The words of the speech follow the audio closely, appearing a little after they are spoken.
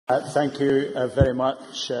Thank you very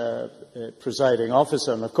much, Presiding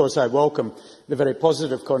Officer. And of course I welcome the very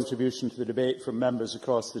positive contribution to the debate from members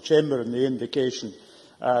across the Chamber and the indication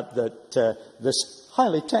that this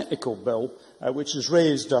highly technical bill, which has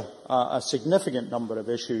raised a significant number of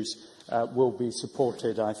issues, will be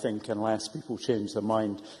supported, I think, unless people change their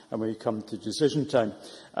mind and we come to decision time.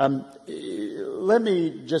 Let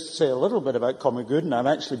me just say a little bit about common good, and I've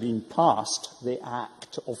actually been passed the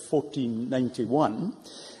Act of 1491.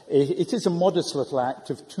 It is a modest little act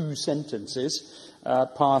of 2 sentences.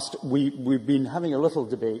 We've been having a little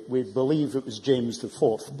debate. We believe it was James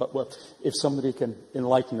IV, but if somebody can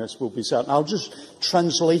enlighten us, we'll be certain. I'll just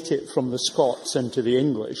translate it from the Scots into the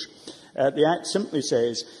English. The Act simply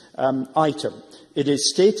says, item, it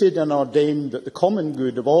is stated and ordained that the common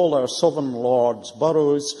good of all our sovereign lords'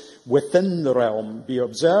 boroughs within the realm be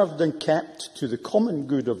observed and kept to the common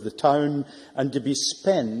good of the town and to be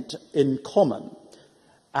spent in common.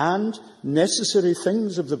 And necessary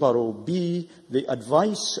things of the borough be the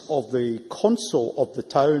advice of the council of the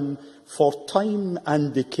town for time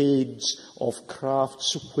and decades of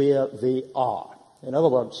crafts where they are. In other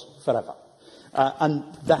words, forever. And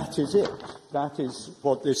that is it. That is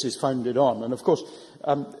what this is founded on. And of course,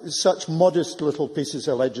 such modest little pieces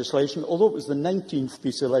of legislation, although it was the 19th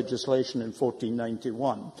piece of legislation in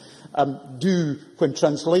 1491, do, when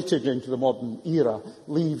translated into the modern era,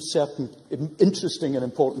 leave certain interesting and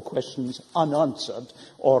important questions unanswered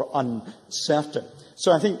or uncertain.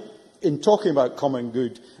 So I think in talking about common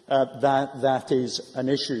good, that is an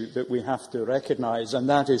issue that we have to recognise, and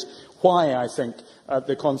that is why I think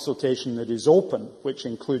the consultation that is open, which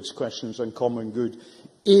includes questions on common good,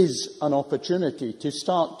 is an opportunity to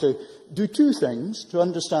start to do 2 things: to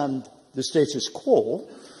understand the status quo,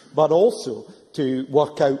 but also to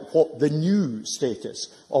work out what the new status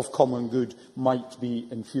of common good might be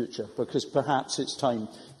in future, because perhaps it's time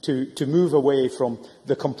to move away from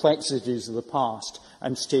the complexities of the past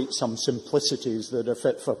and state some simplicities that are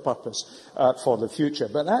fit for purpose for the future.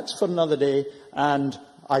 But that's for another day, and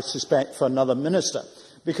I suspect for another minister.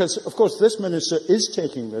 Because, of course, this minister is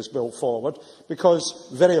taking this bill forward because,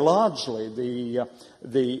 very largely, the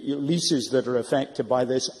leases that are affected by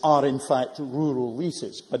this are, in fact, rural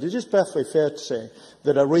leases. But it is perfectly fair to say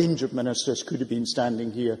that a range of ministers could have been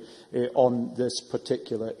standing here on this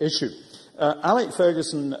particular issue. Alec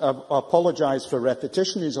Ferguson apologised for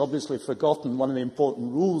repetition. He's obviously forgotten one of the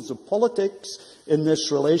important rules of politics in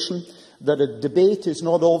this relation, that a debate is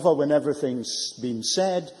not over when everything's been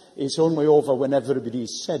said. It's only over when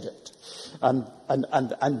everybody's said it.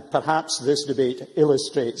 And perhaps this debate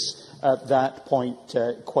illustrates that point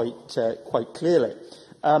quite clearly.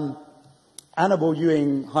 Annabel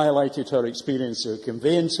Ewing highlighted her experience as a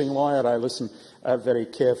conveyancing lawyer. I listened very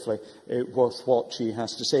carefully with what she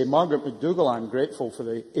has to say. Margaret McDougall, I'm grateful for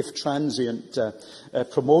the, if transient,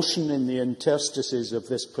 promotion in the interstices of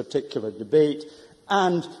this particular debate,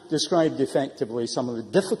 and described effectively some of the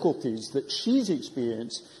difficulties that she's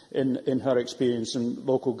experienced in her experience in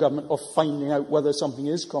local government of finding out whether something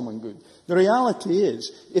is common good. The reality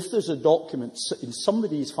is, if there's a document in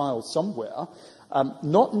somebody's file somewhere,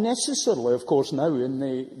 not necessarily, of course, now in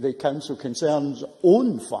the Council Concern's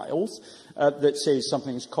own files, that says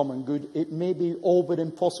something's common good, it may be all but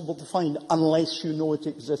impossible to find unless you know it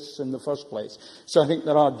exists in the first place. So I think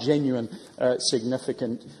there are genuine,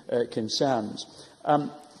 significant concerns.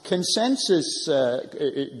 Consensus,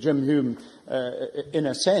 Jim Hume, in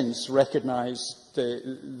a sense, recognised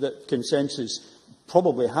that consensus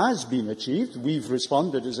probably has been achieved. We've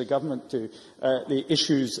responded as a government to the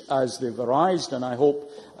issues as they've arisen, and I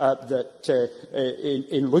hope that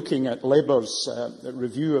in looking at Labour's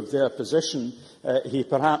review of their position, he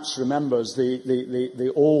perhaps remembers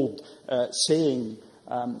the old saying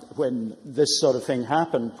when this sort of thing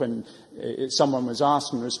happened, when someone was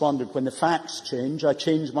asked and responded, when the facts change, I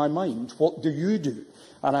change my mind. What do you do?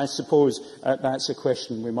 And I suppose that's a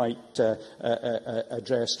question we might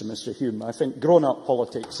address to Mr Hume. I think grown-up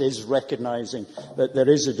politics is recognising that there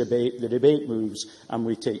is a debate, the debate moves, and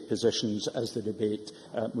we take positions as the debate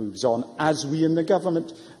moves on, as we in the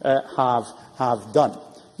government have done.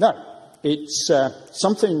 Now, it's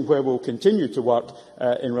something where we'll continue to work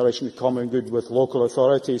in relation to common good with local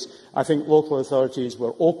authorities. I think local authorities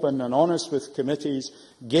were open and honest with committees,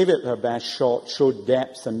 gave it their best shot, showed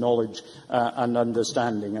depth and knowledge and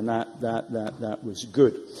understanding, and that was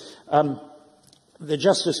good. The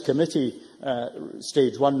Justice Committee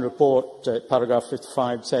Stage 1 report, paragraph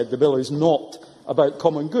 55, said the bill is not about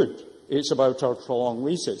common good. It's about our prolonged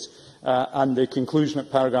leases. And the conclusion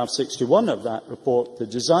at paragraph 61 of that report, the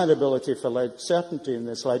desirability for certainty in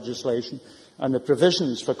this legislation and the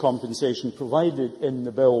provisions for compensation provided in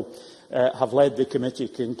the bill have led the committee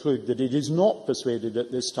to conclude that it is not persuaded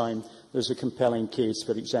at this time there is a compelling case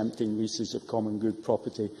for exempting leases of common good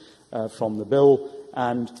property from the bill,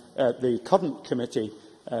 and the current committee,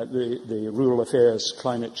 the Rural Affairs,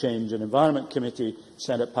 Climate Change and Environment Committee,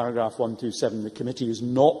 said at paragraph 127, the committee is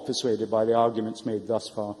not persuaded by the arguments made thus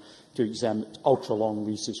far to exempt ultra-long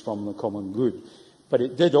leases from the common good. But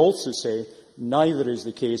it did also say neither is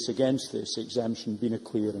the case against this exemption been a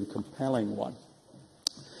clear and compelling one.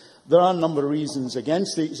 There are a number of reasons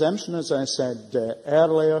against the exemption, as I said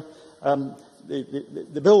earlier.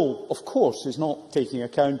 The bill, of course, is not taking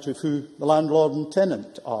account of who the landlord and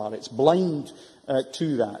tenant are. It's blind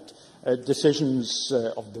to that. Decisions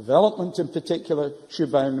of development, in particular,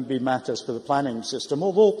 should be matters for the planning system,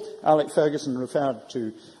 although Alec Ferguson referred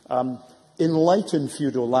to enlightened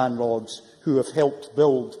feudal landlords who have helped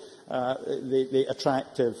build the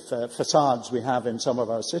attractive facades we have in some of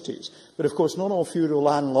our cities. But, of course, not all feudal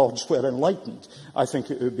landlords were enlightened, I think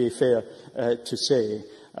it would be fair to say,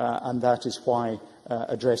 and that is why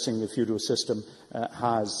addressing the feudal system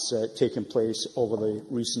has taken place over the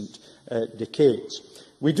recent decades.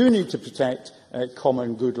 We do need to protect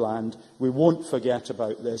common good land. We won't forget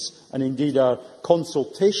about this, and indeed our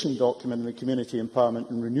consultation document in the Community Empowerment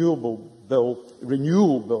and Renewal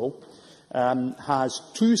Bill has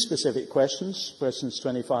two specific questions, questions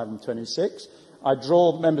 25 and 26. I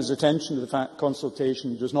draw members' attention to the fact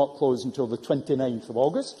consultation does not close until the 29th of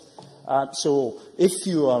August. So if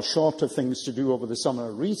you are short of things to do over the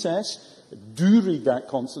summer recess, do read that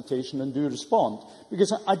consultation and do respond.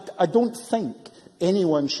 Because I don't think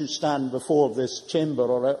anyone should stand before this chamber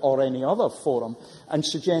or any other forum and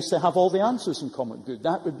suggest they have all the answers in common good.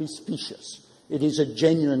 That would be specious. It is a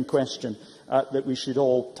genuine question that we should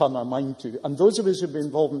all turn our mind to. And those of us who have been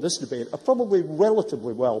involved in this debate are probably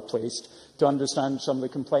relatively well placed to understand some of the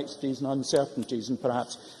complexities and uncertainties and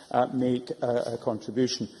perhaps make a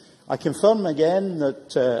contribution. I confirm again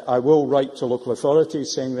that I will write to local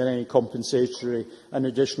authorities saying that any compensatory and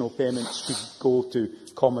additional payments should go to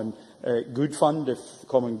common good fund if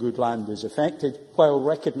common good land is affected, while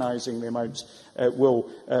recognising the amounts will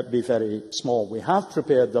be very small. We have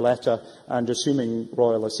prepared the letter, and assuming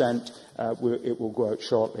royal assent, it will go out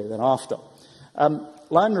shortly thereafter.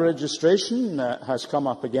 Land registration has come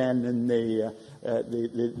up again in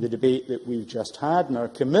the debate that we've just had, and our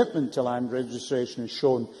commitment to land registration is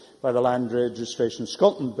shown by the Land Registration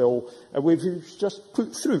Scotland Bill we've just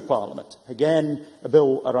put through Parliament. Again, a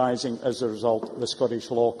bill arising as a result of the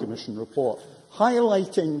Scottish Law Commission report,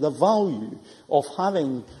 highlighting the value of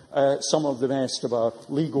having some of the best of our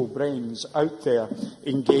legal brains out there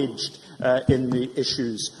engaged in the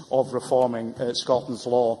issues of reforming Scotland's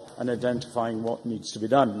law and identifying what needs to be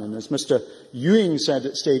done. And as Mr Ewing said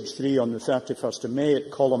at stage 3 on the 31st of May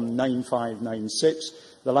at column 9596,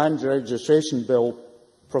 the Land Registration Bill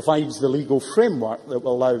provides the legal framework that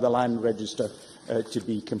will allow the land register to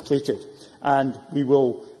be completed. And we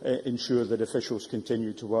will ensure that officials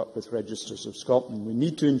continue to work with Registers of Scotland. We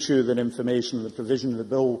need to ensure that information on the provision of the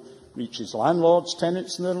bill reaches landlords,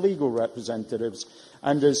 tenants and their legal representatives,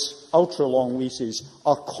 and as ultra-long leases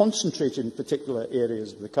are concentrated in particular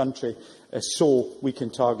areas of the country, so we can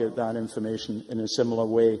target that information in a similar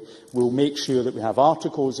way. We'll make sure that we have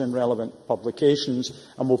articles in relevant publications,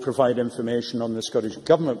 and we'll provide information on the Scottish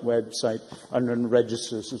Government website and on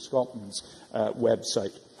Registers of Scotland's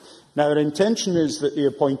website. Now, our intention is that the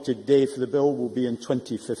appointed day for the bill will be in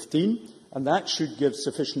 2015, and that should give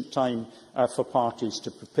sufficient time for parties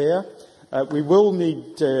to prepare. We will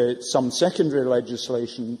need some secondary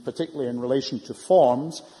legislation, particularly in relation to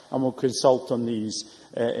forms, and we'll consult on these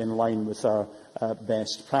in line with our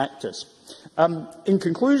best practice. In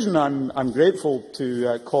conclusion, I'm grateful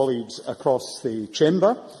to colleagues across the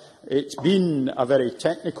chamber. It's been a very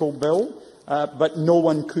technical bill, but no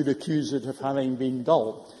one could accuse it of having been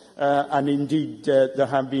dull. And indeed, there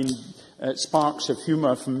have been sparks of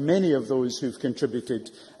humour from many of those who have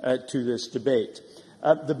contributed to this debate.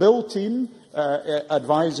 The Bill team,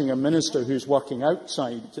 advising a minister who is working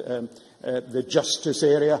outside the justice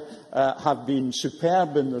area, have been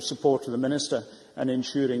superb in their support of the minister and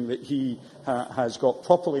ensuring that he has got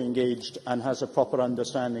properly engaged and has a proper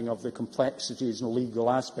understanding of the complexities and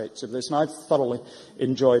legal aspects of this. And I've thoroughly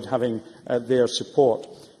enjoyed having their support.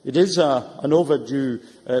 It is an overdue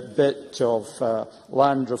bit of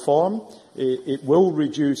land reform. It will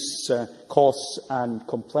reduce costs and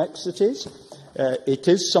complexities. It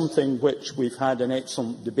is something which we've had an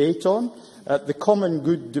excellent debate on. The common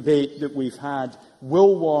good debate that we've had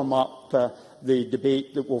will warm up the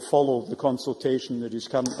debate that will follow the consultation that is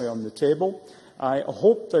currently on the table. I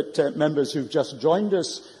hope that members who have just joined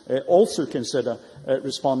us also consider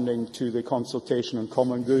responding to the consultation on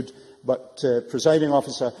common good. But, Presiding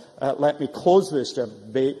Officer, let me close this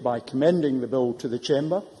debate by commending the bill to the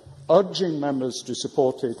Chamber, urging members to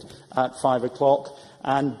support it at 5 o'clock,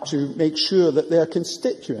 and to make sure that their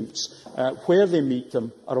constituents, where they meet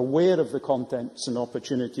them, are aware of the contents and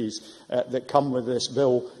opportunities that come with this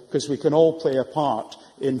bill, because we can all play a part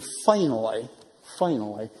in finally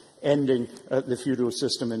ending the feudal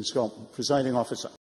system in Scotland. Presiding Officer.